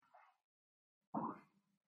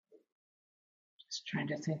Just trying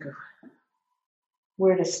to think of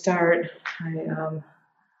where to start.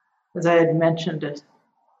 As I had mentioned it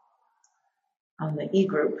on the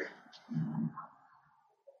e-group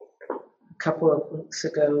a couple of weeks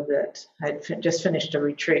ago, that I'd just finished a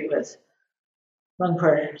retreat with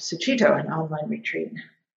Luangpur Suchito, an online retreat.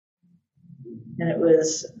 And it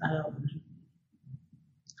was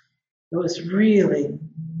really,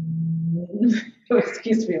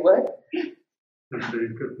 excuse me, what?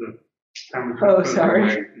 Oh,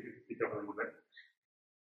 sorry.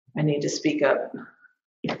 I need to speak up.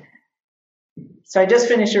 So I just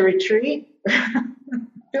finished a retreat. I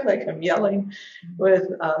feel like I'm yelling with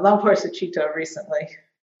Luangpur Suchito recently.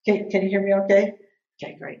 Can you hear me okay?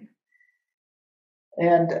 Okay, great.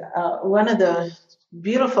 And one of the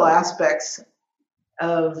beautiful aspects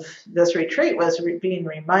of this retreat was being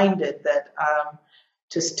reminded that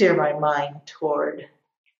to steer my mind toward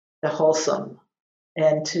the wholesome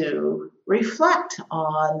and to reflect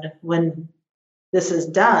on, when this is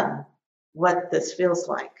done, what this feels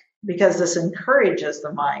like, because this encourages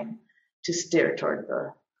the mind to steer toward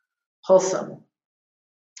the wholesome.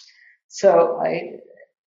 So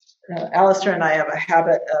Alistair and I have a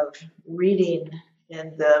habit of reading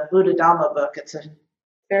in the Buddha Dhamma book. It's a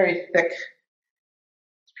very thick,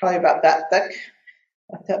 it's probably about that thick,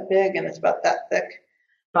 not that big, and it's about that thick,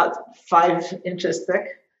 about 5 inches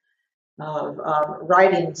thick, of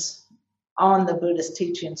writings on the Buddhist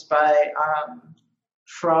teachings by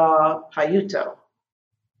Fra Payutto.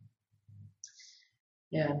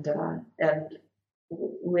 And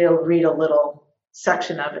we'll read a little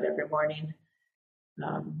section of it every morning.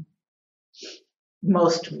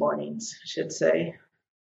 Most mornings, I should say.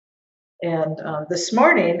 And this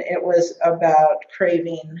morning it was about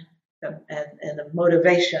craving and the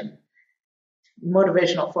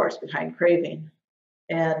motivational force behind craving.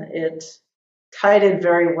 And it tied in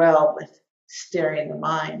very well with steering the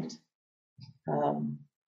mind.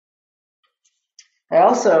 I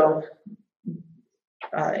also,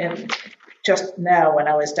 just now when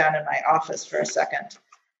I was down in my office for a second,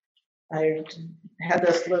 I had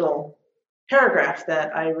this little paragraph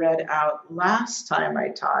that I read out last time I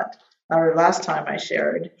taught, or last time I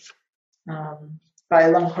shared, by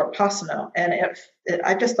Luangpur Pasano. And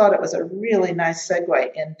I just thought it was a really nice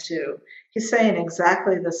segue into, he's saying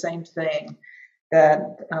exactly the same thing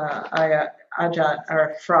that Ajahn,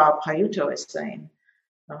 or Fra Payutto is saying.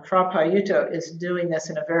 Fra Payutto is doing this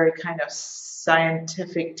in a very kind of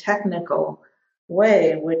scientific, technical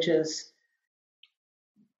way, which is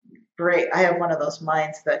great. I have one of those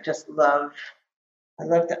minds that just I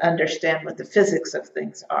love to understand what the physics of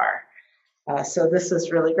things are. So this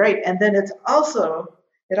is really great. And then it also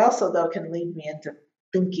though can lead me into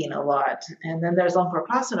thinking a lot. And then there's Luangpur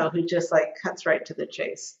Pasano, who just like cuts right to the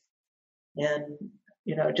chase and,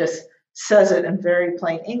 just says it in very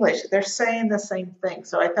plain English. They're saying the same thing.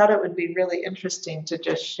 So I thought it would be really interesting to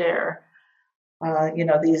just share,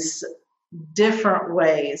 these different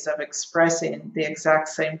ways of expressing the exact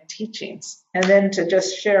same teachings, and then to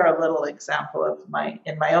just share a little example of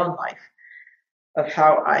in my own life of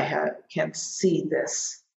how I can see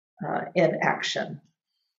this in action.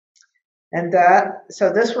 And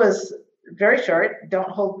so this was very short,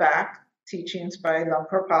 don't hold back, teachings by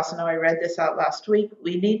Luangpur Pasano. I read this out last week.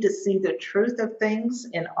 We need to see the truth of things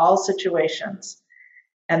in all situations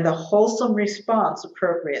and the wholesome response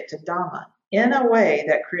appropriate to Dhamma in a way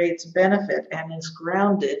that creates benefit and is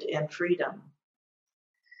grounded in freedom.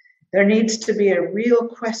 There needs to be a real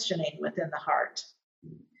questioning within the heart.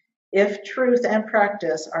 If truth and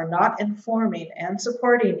practice are not informing and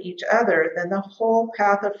supporting each other, then the whole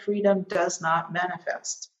path of freedom does not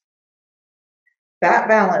manifest. That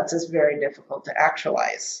balance is very difficult to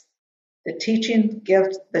actualize. The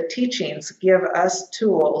teachings give us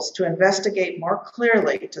tools to investigate more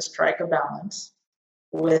clearly, to strike a balance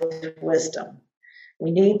with wisdom.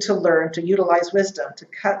 We need to learn to utilize wisdom to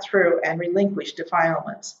cut through and relinquish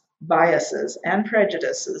defilements, biases, and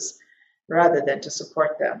prejudices rather than to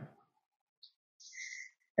support them.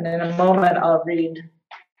 And in a moment, I'll read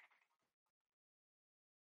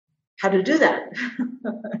how to do that.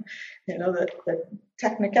 The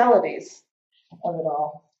technicalities of it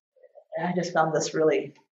all. And I just found this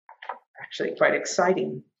really, actually quite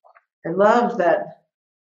exciting. I love that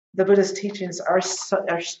the Buddhist teachings are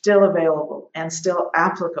still available and still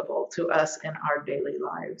applicable to us in our daily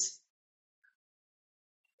lives.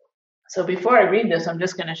 So before I read this, I'm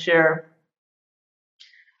just going to share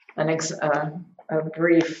a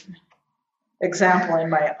brief example in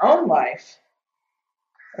my own life.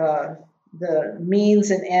 The means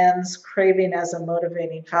and ends, craving as a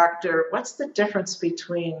motivating factor. What's the difference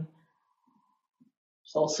between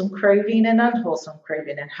wholesome craving and unwholesome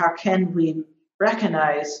craving, and how can we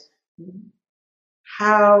recognize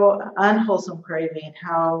how unwholesome craving,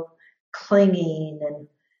 how clinging, and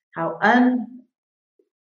how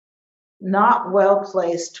not well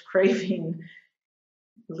placed craving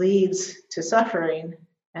leads to suffering,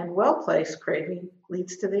 and well placed craving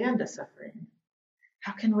leads to the end of suffering.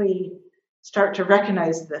 How can we start to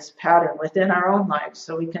recognize this pattern within our own lives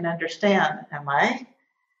so we can understand, am I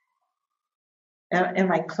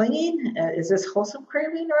clinging? Is this wholesome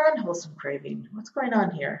craving or unwholesome craving? What's going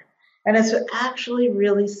on here? And it's actually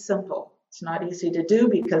really simple. It's not easy to do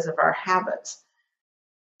because of our habits.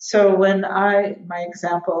 So my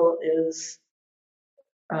example is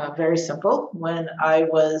very simple. When I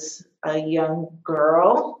was a young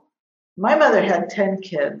girl, my mother had 10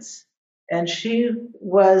 kids, and she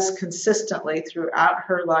was consistently throughout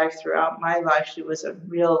her life, throughout my life, she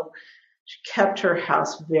kept her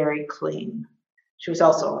house very clean. She was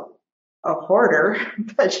also a hoarder,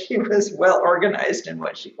 but she was well organized in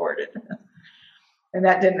what she hoarded. And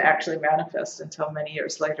that didn't actually manifest until many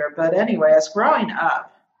years later. But anyway, as growing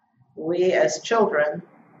up, we as children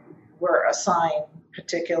were assigned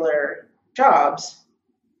particular jobs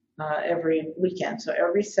every weekend. So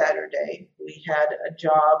every Saturday we had a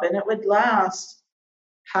job, and it would last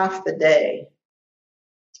half the day.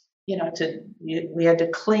 We had to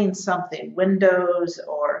clean something, windows,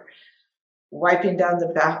 or wiping down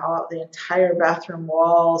the entire bathroom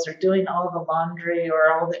walls, or doing all the laundry,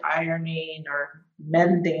 or all the ironing, or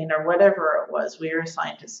mending, or whatever it was. We were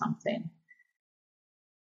assigned to something.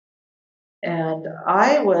 And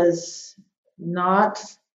I was not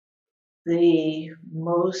the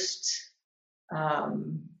most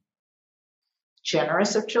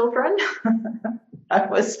generous of children.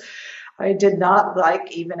 I did not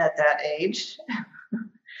like, even at that age,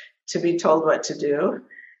 to be told what to do.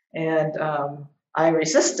 And I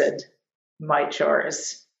resisted my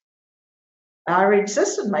chores.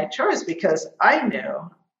 Because I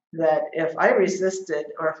knew that if I resisted,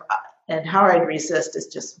 and how I'd resist is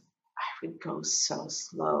just, I would go so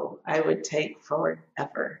slow. I would take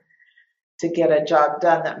forever to get a job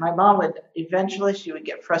done that my mom she would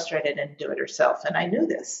get frustrated and do it herself. And I knew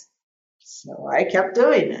this. So I kept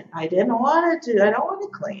doing it. I don't want to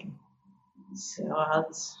clean. So I'll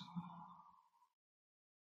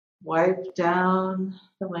wipe down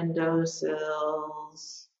the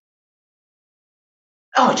windowsills.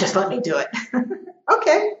 Oh, just let me do it.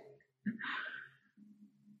 Okay.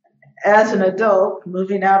 As an adult,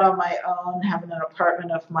 moving out on my own, having an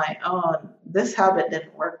apartment of my own, this habit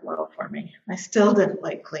didn't work well for me. I still didn't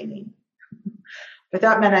like cleaning. But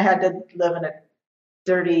that meant I had to live in a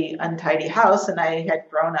dirty, untidy house, and I had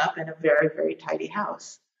grown up in a very, very tidy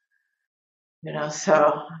house.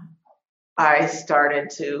 So I started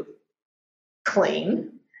to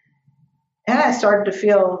clean, and I started to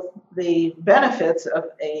feel the benefits of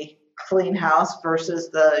a clean house versus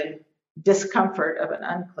the discomfort of an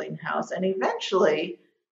unclean house. And eventually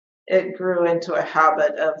it grew into a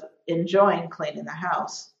habit of enjoying cleaning the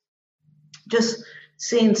house, just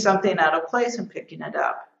seeing something out of place and picking it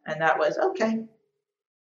up. And that was, okay,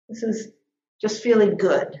 this is just feeling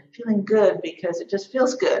good because it just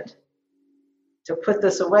feels good to put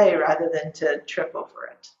this away rather than to trip over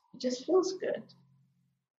it. It just feels good.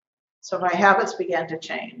 So my habits began to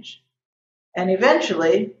change. And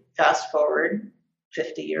eventually, fast forward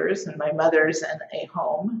 50 years, and my mother's in a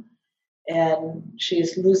home, and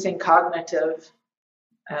she's losing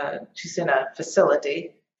she's in a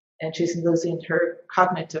facility, and she's losing her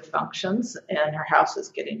cognitive functions, and her house is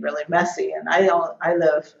getting really messy. And I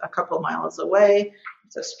live a couple miles away.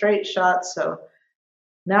 It's a straight shot. So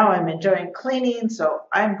now I'm enjoying cleaning. So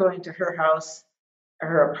I'm going to her house,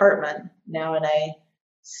 her apartment now, and I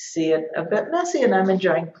see it a bit messy, and I'm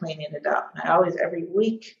enjoying cleaning it up. And I always,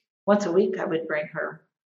 once a week, I would bring her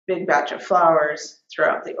a big batch of flowers, throw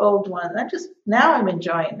out the old one. Now I'm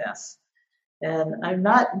enjoying this. And I'm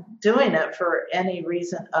not doing it for any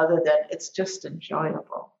reason other than it's just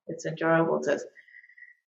enjoyable. It's enjoyable to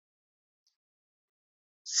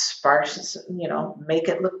sparse, make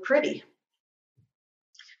it look pretty.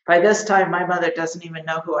 By this time, my mother doesn't even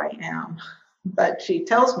know who I am. But she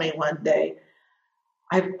tells me one day,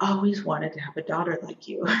 I've always wanted to have a daughter like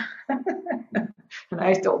you. And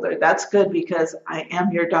I told her, that's good because I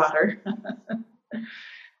am your daughter.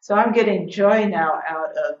 So I'm getting joy now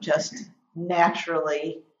out of just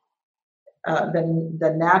naturally,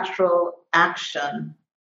 the natural action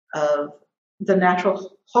of the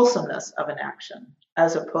natural wholesomeness of an action,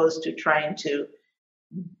 as opposed to trying to,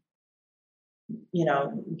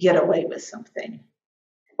 get away with something.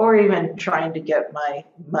 or even trying to get my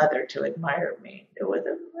mother to admire me. It was,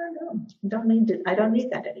 I don't need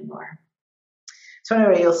that anymore. So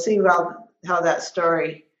anyway, you'll see how that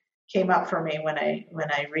story came up for me when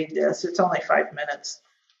I read this. It's only 5 minutes.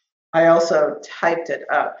 I also typed it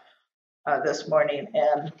up this morning,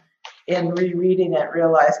 and in rereading it,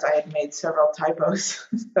 realized I had made several typos.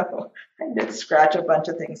 So I did scratch a bunch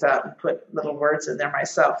of things out and put little words in there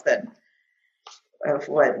myself that of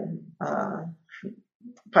what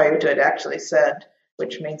Paiute had actually said,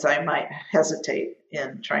 which means I might hesitate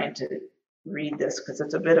in trying to read this because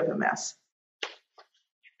it's a bit of a mess.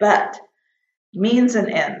 But means and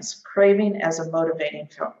ends, craving as a motivating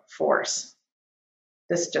force.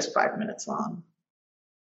 This is just 5 minutes long.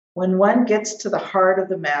 When one gets to the heart of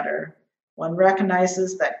the matter, one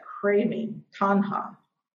recognizes that craving, tanha,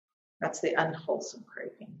 that's the unwholesome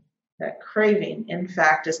craving, that craving, in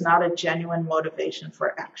fact, is not a genuine motivation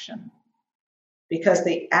for action, because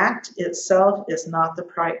the act itself is not the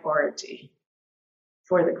priority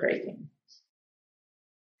for the craving.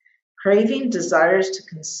 Craving desires to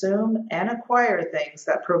consume and acquire things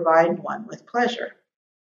that provide one with pleasure.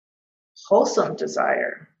 Wholesome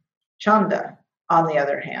desire, chanda, on the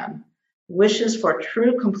other hand, wishes for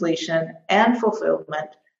true completion and fulfillment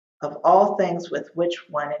of all things with which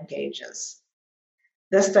one engages.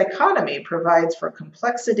 This dichotomy provides for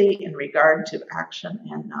complexity in regard to action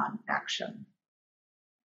and non-action.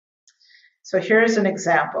 So here's an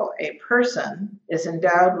example. A person is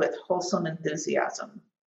endowed with wholesome enthusiasm.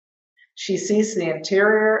 She sees the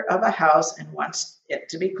interior of a house and wants it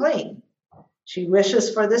to be clean. She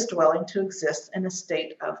wishes for this dwelling to exist in a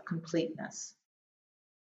state of completeness.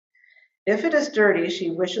 If it is dirty,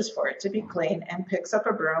 she wishes for it to be clean and picks up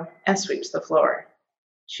a broom and sweeps the floor.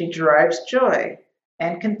 She derives joy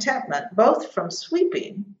and contentment both from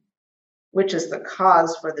sweeping, which is the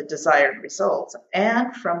cause for the desired results,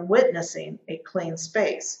 and from witnessing a clean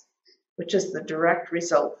space, which is the direct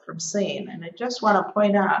result from seeing. And I just want to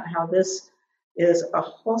point out how this is a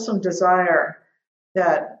wholesome desire,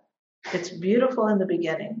 that it's beautiful in the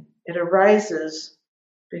beginning. It arises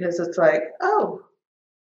because it's like, oh,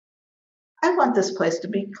 I want this place to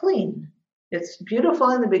be clean. It's beautiful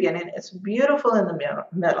in the beginning. It's beautiful in the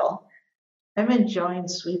middle. I'm enjoying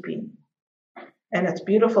sweeping. And it's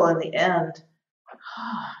beautiful in the end.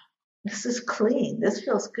 Oh, this is clean. This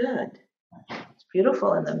feels good. It's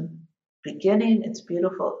beautiful in the beginning. It's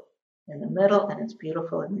beautiful in the middle. And it's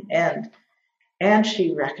beautiful in the end. And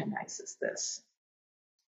she recognizes this.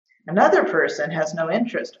 Another person has no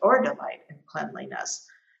interest or delight in cleanliness,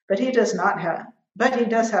 but he does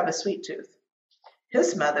have a sweet tooth.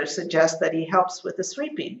 His mother suggests that he helps with the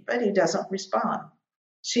sweeping, but he doesn't respond.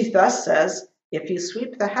 She thus says, "If you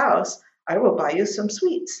sweep the house, I will buy you some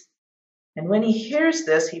sweets." And when he hears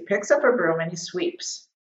this, he picks up a broom and he sweeps.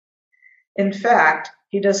 In fact,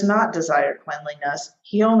 he does not desire cleanliness.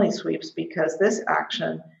 He only sweeps because this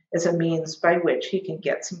action is a means by which he can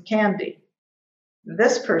get some candy.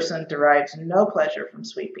 This person derives no pleasure from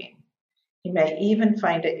sweeping. He may even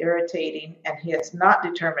find it irritating, and he is not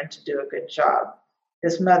determined to do a good job.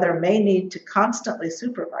 His mother may need to constantly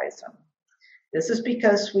supervise him. This is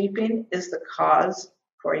because sweeping is the cause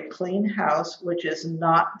for a clean house, which is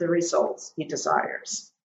not the results he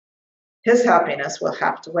desires. His happiness will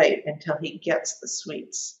have to wait until he gets the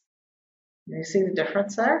sweets. You see the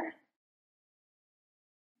difference there?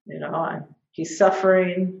 He's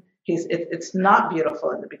suffering. It's not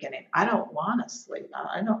beautiful in the beginning. I don't want to sleep.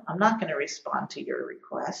 I'm not going to respond to your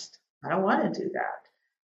request. I don't want to do that.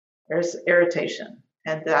 There's irritation,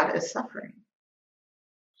 and that is suffering.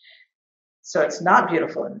 So it's not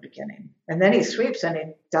beautiful in the beginning. And then he sweeps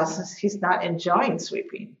and he's not enjoying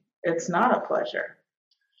sweeping. It's not a pleasure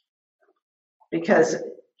because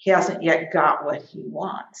he hasn't yet got what he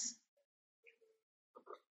wants.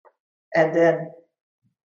 And then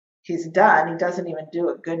he's done. He doesn't even do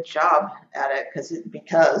a good job at it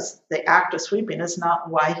because the act of sweeping is not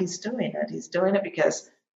why he's doing it. He's doing it because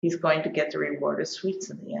he's going to get the reward of sweets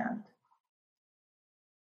in the end.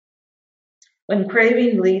 When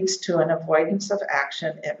craving leads to an avoidance of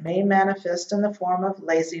action, it may manifest in the form of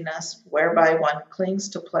laziness, whereby one clings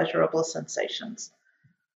to pleasurable sensations.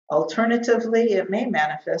 Alternatively, it may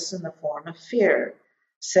manifest in the form of fear,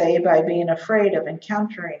 say by being afraid of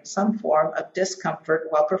encountering some form of discomfort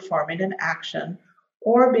while performing an action,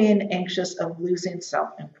 or being anxious of losing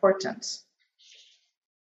self-importance.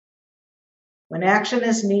 When action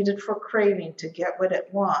is needed for craving to get what it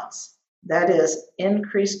wants, that is,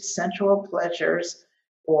 increased sensual pleasures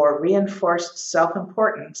or reinforced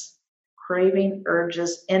self-importance, craving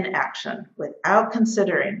urges inaction without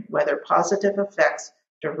considering whether positive effects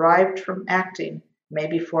derived from acting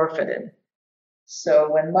maybe forfeited.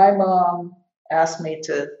 So when my mom asked me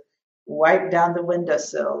to wipe down the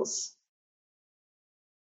windowsills,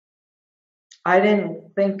 I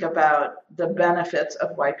didn't think about the benefits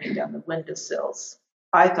of wiping down the windowsills.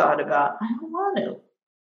 I thought about, I don't want to.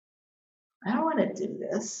 I don't want to do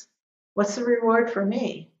this. What's the reward for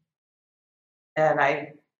me? And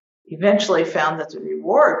I eventually found that the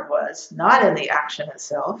reward was not in the action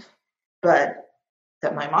itself, but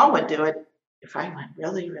that my mom would do it if I went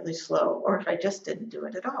really, really slow, or if I just didn't do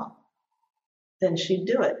it at all. Then she'd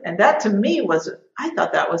do it. And that to me I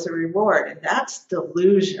thought that was a reward, and that's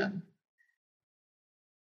delusion.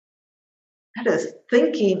 That is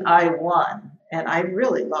thinking I won, and I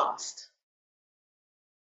really lost.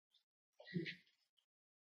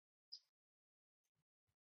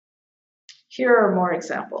 Here are more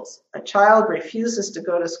examples. A child refuses to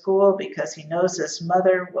go to school because he knows his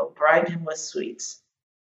mother will bribe him with sweets.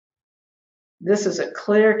 This is a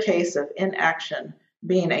clear case of inaction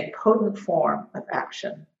being a potent form of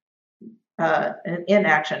action. And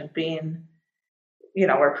inaction being,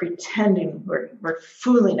 we're pretending, we're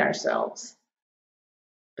fooling ourselves.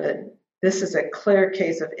 But this is a clear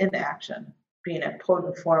case of inaction being a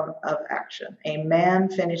potent form of action. A man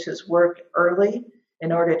finishes work early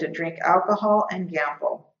in order to drink alcohol and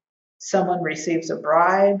gamble. Someone receives a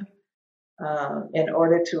bribe in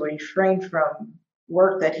order to refrain from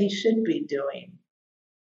work that he should be doing.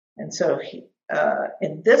 And so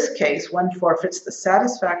in this case, one forfeits the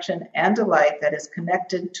satisfaction and delight that is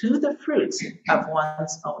connected to the fruits of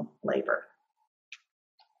one's own labor.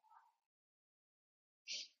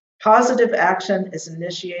 Positive action is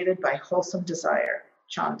initiated by wholesome desire,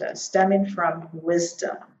 chanda, stemming from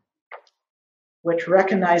wisdom, which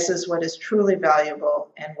recognizes what is truly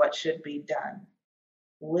valuable and what should be done.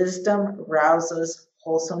 Wisdom rouses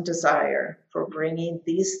wholesome desire for bringing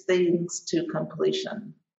these things to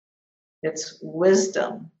completion. It's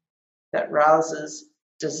wisdom that rouses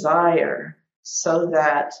desire so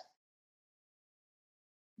that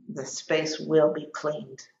the space will be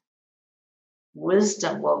cleaned.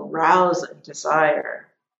 Wisdom will rouse a desire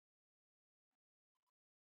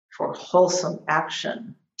for wholesome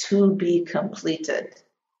action to be completed.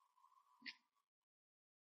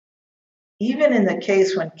 Even in the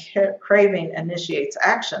case when craving initiates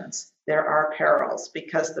actions, there are perils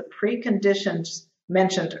because the preconditions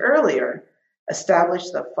mentioned earlier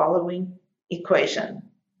establish the following equation.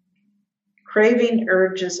 Craving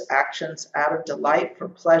urges actions out of delight for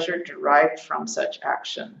pleasure derived from such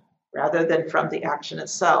action, rather than from the action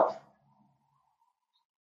itself.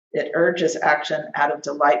 It urges action out of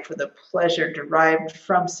delight for the pleasure derived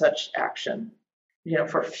from such action,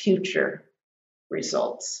 for future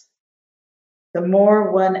results. The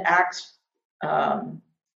more one acts,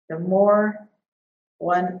 the more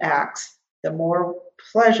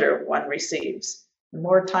pleasure one receives. The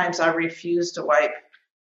more times I refuse to wipe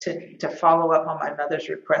to follow up on my mother's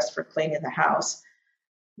request for cleaning the house,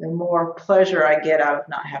 the more pleasure I get out of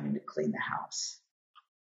not having to clean the house,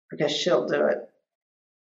 because she'll do it.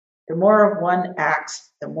 The more one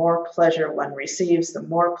acts, the more pleasure one receives. The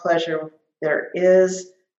more pleasure there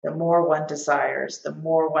is, the more one desires. The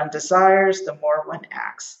more one desires, the more one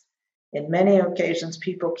acts. In many occasions,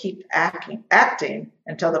 people keep acting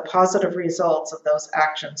until the positive results of those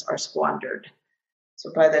actions are squandered.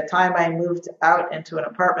 So by the time I moved out into an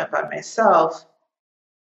apartment by myself,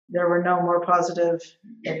 there were no more positive,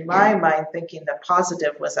 in my mind, thinking the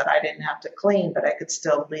positive was that I didn't have to clean, but I could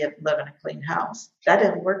still live in a clean house. That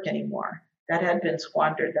didn't work anymore. That had been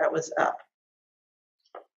squandered. That was up.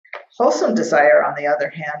 Wholesome desire, on the other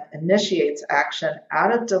hand, initiates action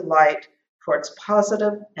out of delight for its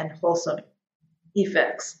positive and wholesome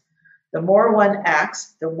effects. The more one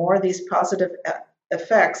acts, the more these positive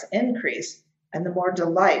effects increase, and the more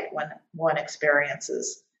delight one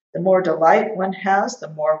experiences. The more delight one has, the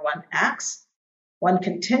more one acts. One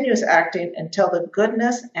continues acting until the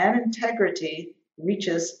goodness and integrity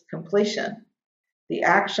reaches completion. The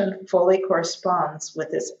action fully corresponds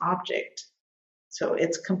with its object. So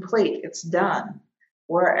it's complete, it's done.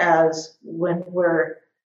 Whereas when we're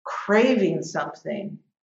craving something,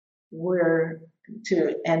 we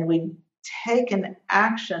take an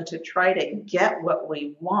action to try to get what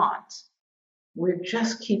we want, we're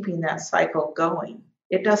just keeping that cycle going.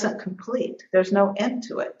 It doesn't complete. There's no end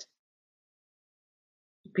to it.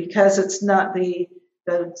 Because it's not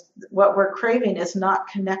what we're craving is not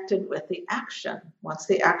connected with the action. Once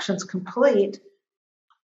the action's complete,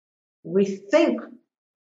 we think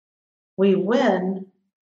we win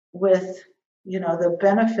with, the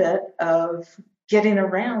benefit of getting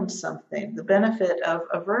around something, the benefit of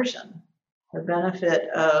aversion, the benefit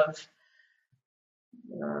of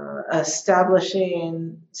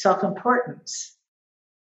establishing self-importance,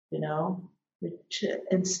 which,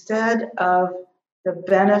 instead of the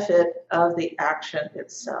benefit of the action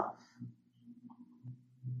itself.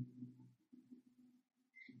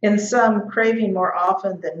 In some, craving more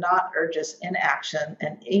often than not urges inaction,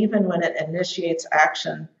 and even when it initiates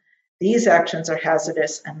action, these actions are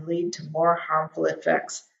hazardous and lead to more harmful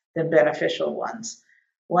effects than beneficial ones.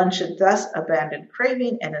 One should thus abandon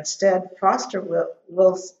craving and instead foster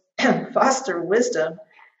wisdom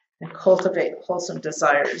and cultivate wholesome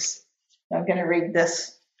desires. I'm going to read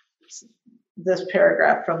this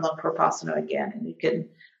paragraph from Luang Por Pasano again, and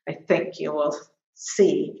I think you will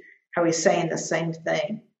see how he's saying the same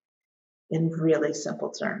thing in really simple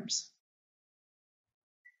terms.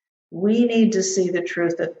 We need to see the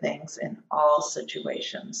truth of things in all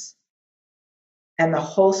situations, and the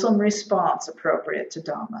wholesome response appropriate to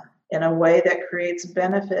Dhamma in a way that creates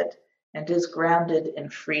benefit and is grounded in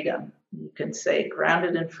freedom. You can say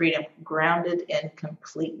grounded in freedom, grounded in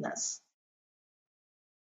completeness.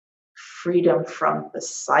 Freedom from the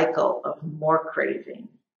cycle of more craving.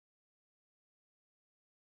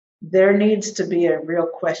 There needs to be a real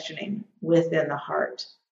questioning within the heart.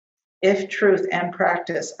 If truth and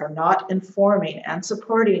practice are not informing and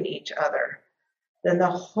supporting each other, then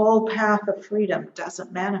the whole path of freedom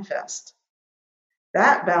doesn't manifest.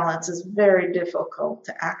 That balance is very difficult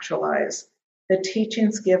to actualize. The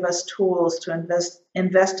teachings give us tools to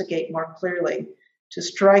investigate more clearly, to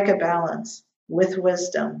strike a balance with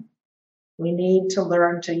wisdom. We need to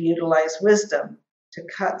learn to utilize wisdom to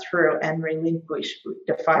cut through and relinquish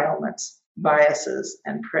defilements, biases,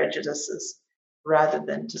 and prejudices rather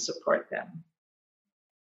than to support them.